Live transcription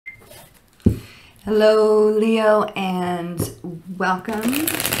Hello, Leo, and welcome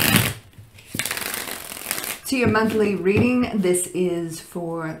to your monthly reading. This is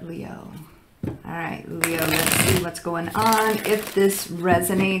for Leo. All right, Leo, let's see what's going on. If this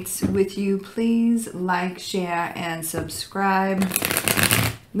resonates with you, please like, share, and subscribe.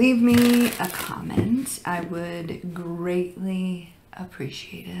 Leave me a comment. I would greatly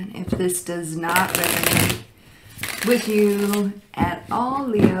appreciate it. If this does not resonate with you at all,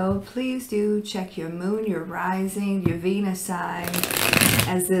 Leo, please do check your moon, your rising, your Venus sign,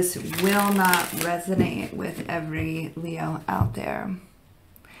 as this will not resonate with every Leo out there.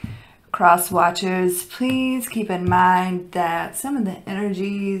 Cross watchers, please keep in mind that some of the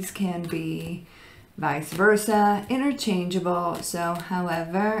energies can be vice versa, interchangeable, so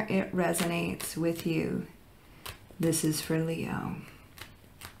however it resonates with you, this is for Leo.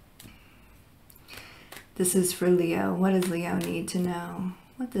 This is for Leo. What does Leo need to know?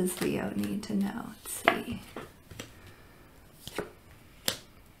 What does Leo need to know? Let's see.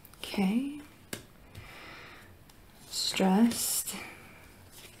 Okay. Stressed.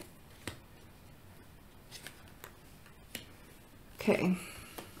 Okay.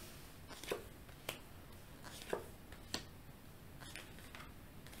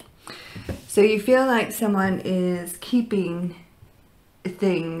 So you feel like someone is keeping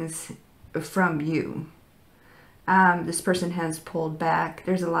things from you. This person has pulled back.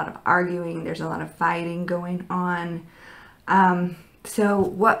 There's a lot of arguing. There's a lot of fighting going on. So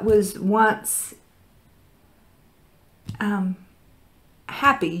what was once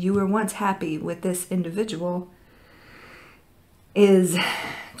happy, you were once happy with this individual, is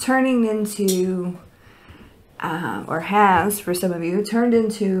turning into, or has, for some of you, turned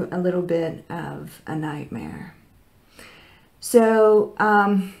into a little bit of a nightmare. So,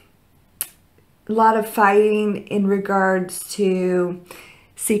 a lot of fighting in regards to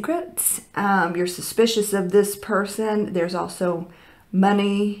secrets. You're suspicious of this person. There's also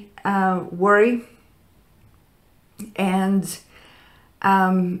money worry. And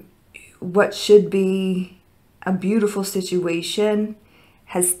what should be a beautiful situation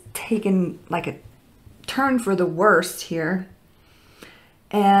has taken like a turn for the worst here.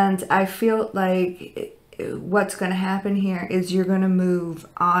 And I feel like what's going to happen here is you're going to move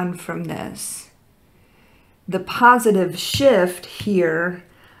on from this. The positive shift here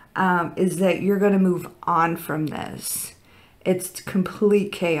is that you're going to move on from this. It's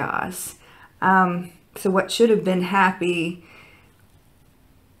complete chaos. So what should have been happy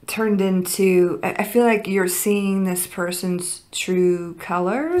turned into, I feel like you're seeing this person's true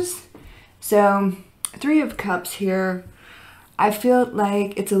colors. So 3 of Cups here. I feel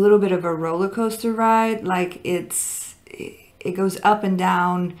like it's a little bit of a roller coaster ride. Like it goes up and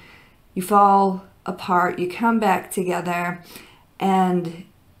down. You fall apart, you come back together, and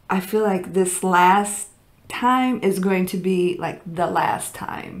I feel like this last time is going to be like the last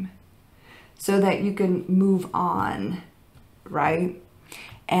time, so that you can move on, right?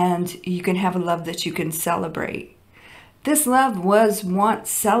 And you can have a love that you can celebrate. This love was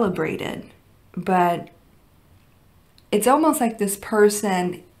once celebrated, but it's almost like this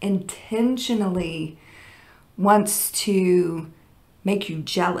person intentionally wants to make you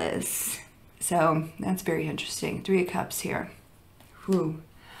jealous. So that's very interesting. 3 of Cups here. Whew.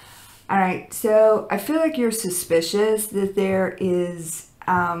 All right. So I feel like you're suspicious that there is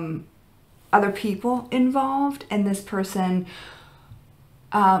other people involved, and this person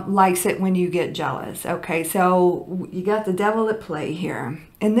likes it when you get jealous. Okay. So you got the devil at play here,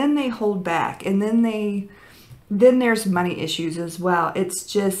 and then they hold back, and then there's money issues as well. It's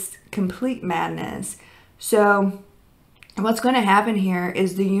just complete madness. So what's going to happen here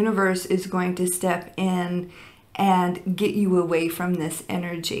is the universe is going to step in and get you away from this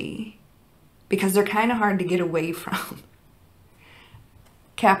energy, because they're kind of hard to get away from.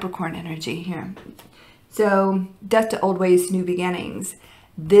 Capricorn energy here. So death to old ways, new beginnings.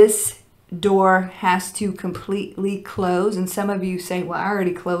 This door has to completely close. And some of you say, well, I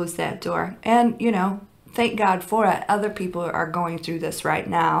already closed that door. And, you know, thank God for it. Other people are going through this right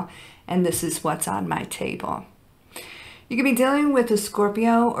now, and this is what's on my table. You could be dealing with a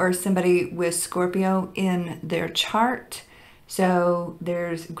Scorpio or somebody with Scorpio in their chart. So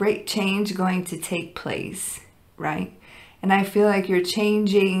there's great change going to take place, right? And I feel like you're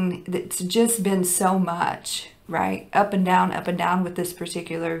changing. It's just been so much, right? Up and down with this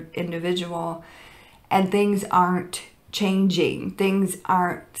particular individual. And things aren't changing. Things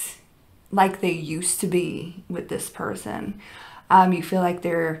aren't like they used to be with this person. You feel like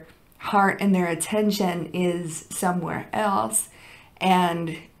their heart and their attention is somewhere else,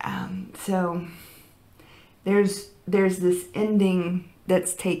 and so there's this ending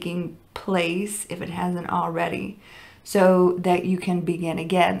that's taking place if it hasn't already, so that you can begin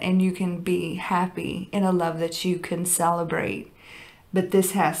again and you can be happy in a love that you can celebrate. But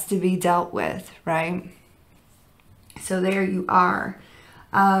this has to be dealt with, right? So there you are.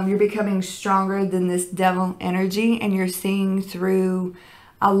 You're becoming stronger than this devil energy, and you're seeing through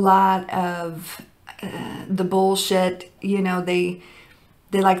a lot of the bullshit. You know, they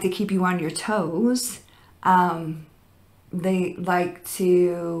like to keep you on your toes. They like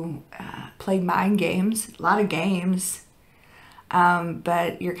to play mind games, a lot of games,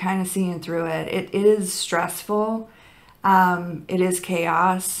 but you're kind of seeing through it. It is stressful. It is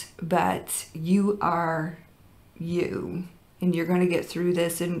chaos, but you are you, and you're going to get through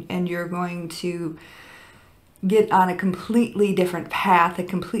this, and you're going to get on a completely different path, a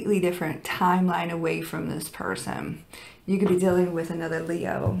completely different timeline away from this person. You could be dealing with another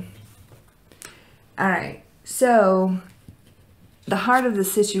Leo. All right, so the heart of the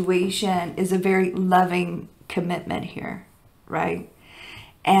situation is a very loving commitment here, right?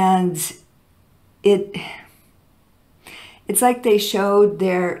 And it's like they showed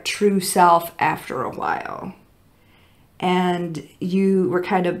their true self after a while, and you were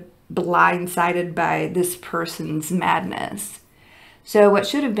kind of blindsided by this person's madness. So what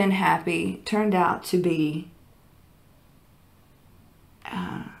should have been happy turned out to be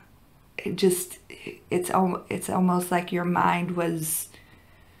it's almost like your mind was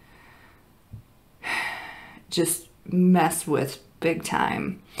just messed with big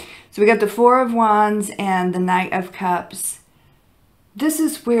time. So we got the Four of Wands and the Knight of Cups. This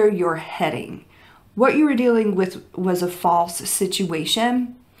is where you're heading. What you were dealing with was a false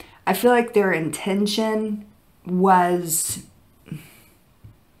situation. I feel like their intention was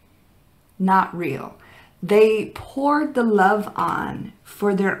not real. They poured the love on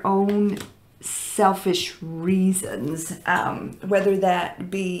for their own selfish reasons, whether that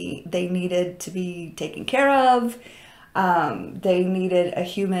be they needed to be taken care of, they needed a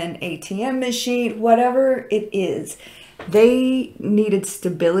human ATM machine, whatever it is. They needed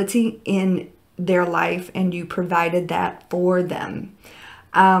stability in their life, and you provided that for them.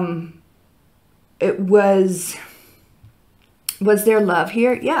 It was there love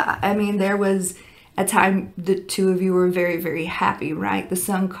here? Yeah, I mean, there was a time the two of you were very, very happy, right? The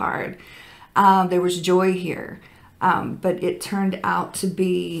Sun card. There was joy here. But it turned out to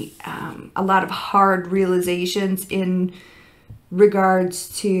be a lot of hard realizations in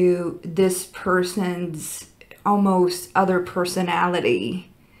regards to this person's almost other personality.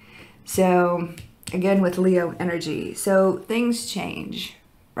 So again, with Leo energy. So things change,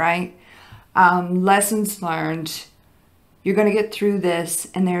 right? Lessons learned. You're going to get through this,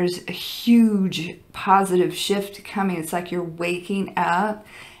 and there's a huge positive shift coming. It's like you're waking up,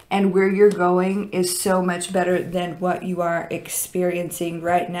 and where you're going is so much better than what you are experiencing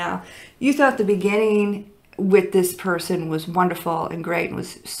right now. You thought the beginning with this person was wonderful and great, and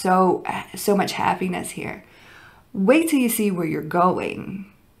was so much happiness here. Wait till you see where you're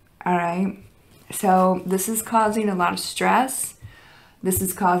going. All right. So this is causing a lot of stress. This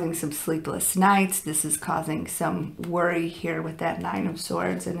is causing some sleepless nights. This is causing some worry here with that Nine of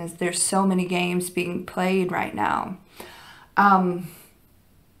Swords. And there's so many games being played right now.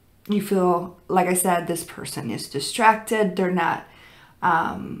 You feel, like I said, this person is distracted. They're not,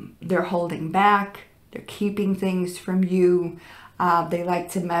 they're holding back. They're keeping things from you. They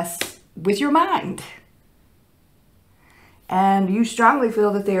like to mess with your mind. And you strongly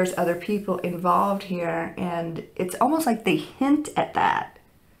feel that there's other people involved here, and it's almost like they hint at that.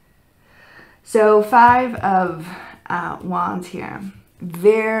 So Five of Wands here.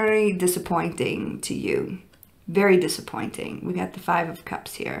 Very disappointing to you. Very disappointing. We got the Five of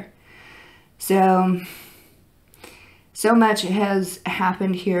Cups here. So much has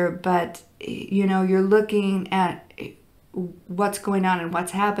happened here, but you know, you're looking at what's going on and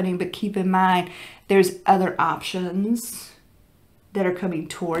what's happening, but keep in mind there's other options that are coming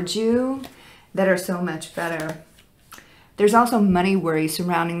towards you that are so much better. There's also money worry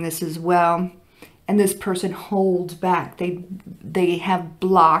surrounding this as well. And this person holds back. They have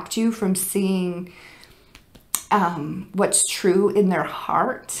blocked you from seeing what's true in their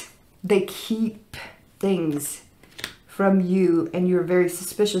heart. They keep things from you, and you're very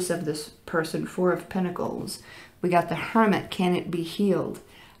suspicious of this person. Four of Pentacles. We got the Hermit. Can it be healed?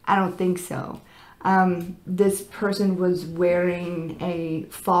 I don't think so. This person was wearing a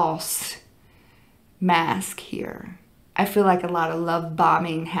false mask here. I feel like a lot of love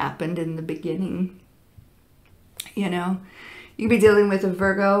bombing happened in the beginning. You know, you could be dealing with a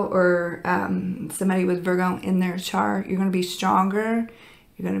Virgo or somebody with Virgo in their chart. You're going to be stronger.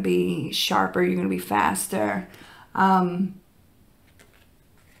 You're going to be sharper. You're going to be faster.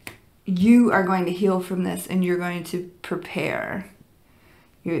 you are going to heal from this, and you're going to prepare.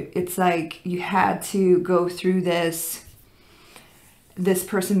 It's like you had to go through this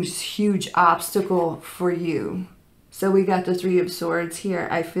person's huge obstacle for you. So we got the Three of Swords here.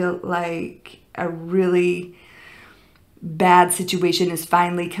 I feel like a really bad situation is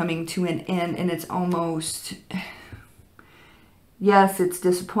finally coming to an end, and it's almost, yes, it's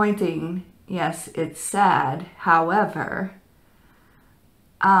disappointing. Yes, it's sad. However,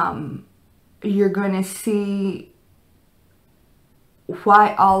 you're going to see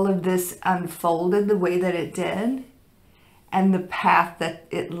why all of this unfolded the way that it did and the path that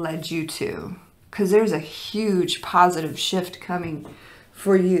it led you to. Because there's a huge positive shift coming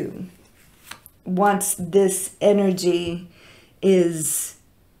for you once this energy is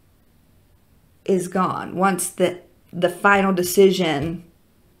gone. Once the final decision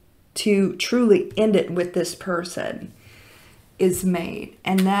to truly end it with this person is made.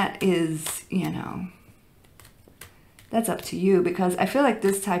 And that is, you know, that's up to you, because I feel like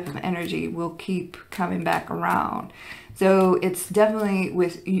this type of energy will keep coming back around. So it's definitely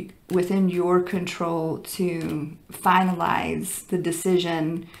within your control to finalize the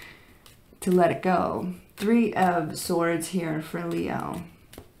decision to let it go. Three of Swords here for Leo.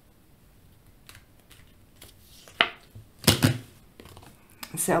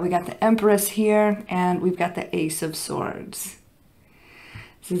 So we got the Empress here, and we've got the Ace of Swords.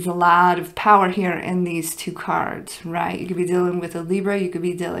 There's a lot of power here in these two cards, right? You could be dealing with a Libra, you could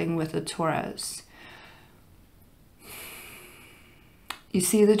be dealing with a Taurus. You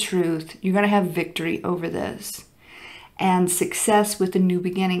see the truth. You're going to have victory over this. And success with a new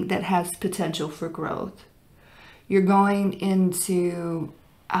beginning that has potential for growth. You're going into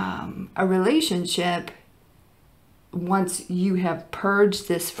a relationship. Once you have purged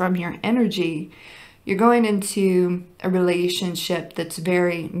this from your energy, you're going into a relationship that's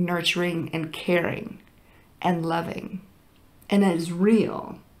very nurturing and caring and loving. And it is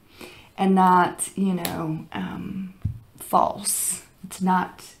real and not, you know, false. It's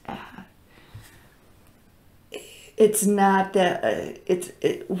not, I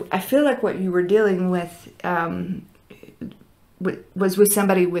feel like what you were dealing with was with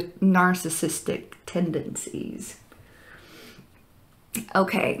somebody with narcissistic tendencies.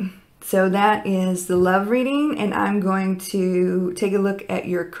 Okay, so that is the love reading, and I'm going to take a look at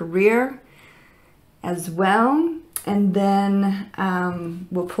your career as well, and then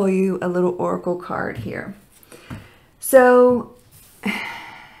we'll pull you a little oracle card here. So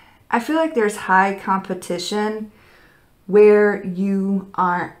I feel like there's high competition where you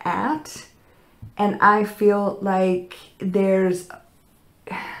are at, and I feel like there's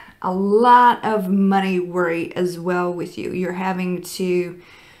a lot of money worry as well with you. You're having to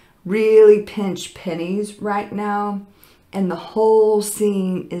really pinch pennies right now, and the whole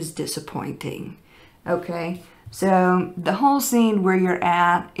scene is disappointing. Okay, so the whole scene where you're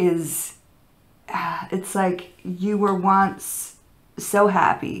at is, it's like you were once so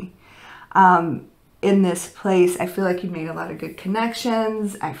happy in this place. I feel like you made a lot of good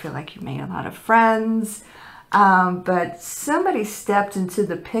connections. I feel like you made a lot of friends. But somebody stepped into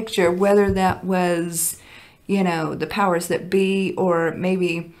the picture, whether that was, you know, the powers that be, or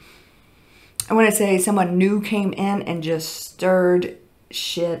maybe, I want to say someone new came in and just stirred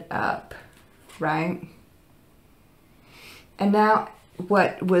shit up, right? And now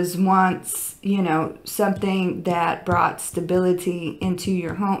what was once, you know, something that brought stability into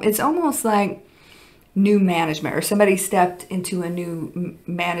your home, it's almost like new management, or somebody stepped into a new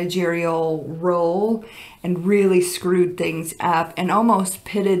managerial role and really screwed things up and almost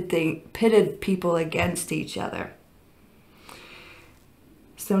pitted people against each other.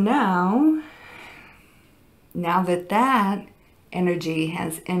 So now that that energy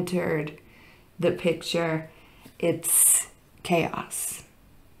has entered the picture, it's chaos.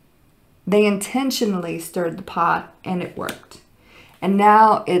 They intentionally stirred the pot, and it worked. And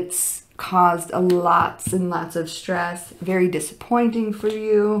now it's caused lots and lots of stress. Very disappointing for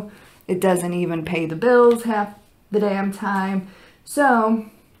you. It doesn't even pay the bills half the damn time. So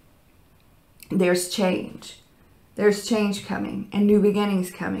there's change. There's change coming and new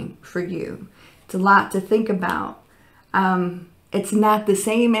beginnings coming for you. It's a lot to think about. It's not the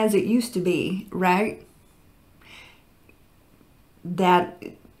same as it used to be, right? That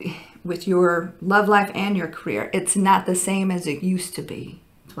with your love life and your career, it's not the same as it used to be.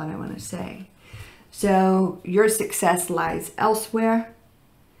 That's what I want to say. So your success lies elsewhere,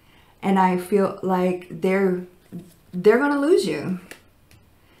 and I feel like they're going to lose you,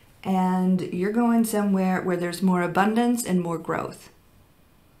 and you're going somewhere where there's more abundance and more growth.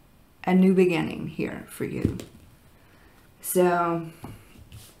 A new beginning here for you. So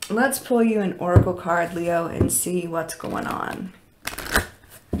let's pull you an oracle card, Leo, and see what's going on.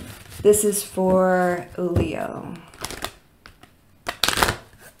 This is for Leo.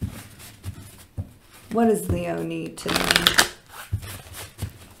 What does Leo need to know?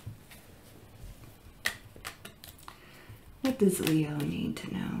 What does Leo need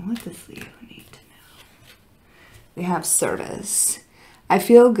to know? What does Leo need to know? We have service. I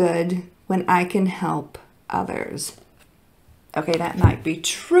feel good when I can help others. Okay, that might be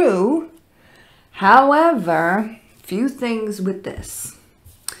true. However, few things with this.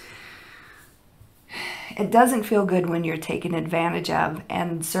 It doesn't feel good when you're taken advantage of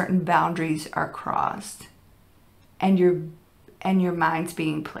and certain boundaries are crossed and your mind's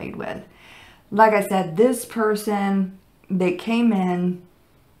being played with. Like I said, this person, they came in,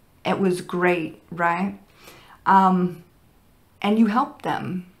 it was great, right? And you helped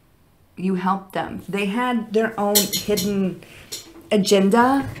them. You helped them. They had their own hidden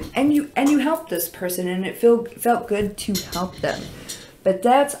agenda, and you helped this person, and it felt good to help them. But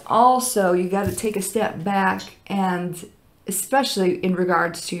that's also, you got to take a step back, and especially in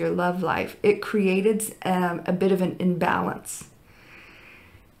regards to your love life, it created a bit of an imbalance.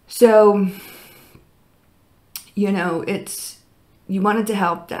 So, you know, you wanted to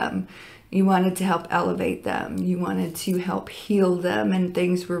help them. You wanted to help elevate them. You wanted to help heal them, and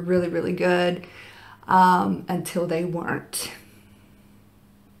things were really, really good until they weren't.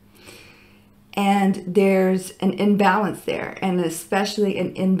 And there's an imbalance there, and especially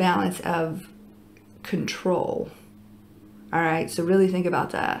an imbalance of control. All right, so really think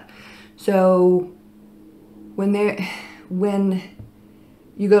about that. So when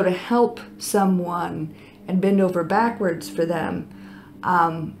you go to help someone and bend over backwards for them,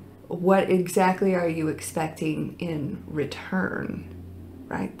 what exactly are you expecting in return?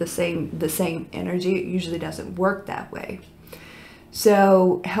 Right? The same energy. It usually doesn't work that way.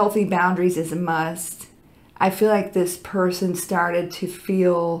 So healthy boundaries is a must. I feel like this person started to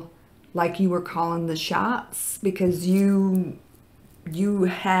feel like you were calling the shots because you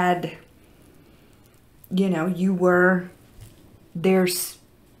had, you know, you were their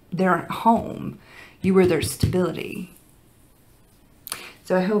home. You were their stability.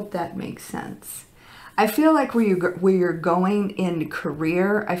 So I hope that makes sense. I feel like where you're going in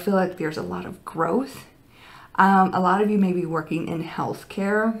career, I feel like there's a lot of growth. A lot of you may be working in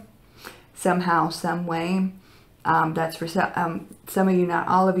healthcare somehow, some way. That's for some of you, not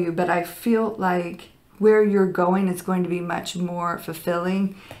all of you, but I feel like where you're going is going to be much more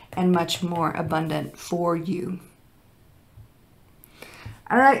fulfilling and much more abundant for you.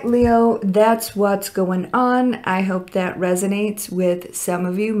 All right, Leo, that's what's going on. I hope that resonates with some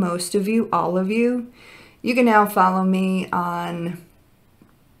of you, most of you, all of you. You can now follow me on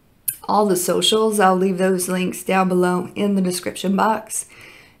all the socials. I'll leave those links down below in the description box.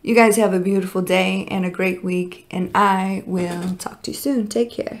 You guys have a beautiful day and a great week, and I will talk to you soon.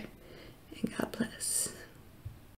 Take care, and God bless.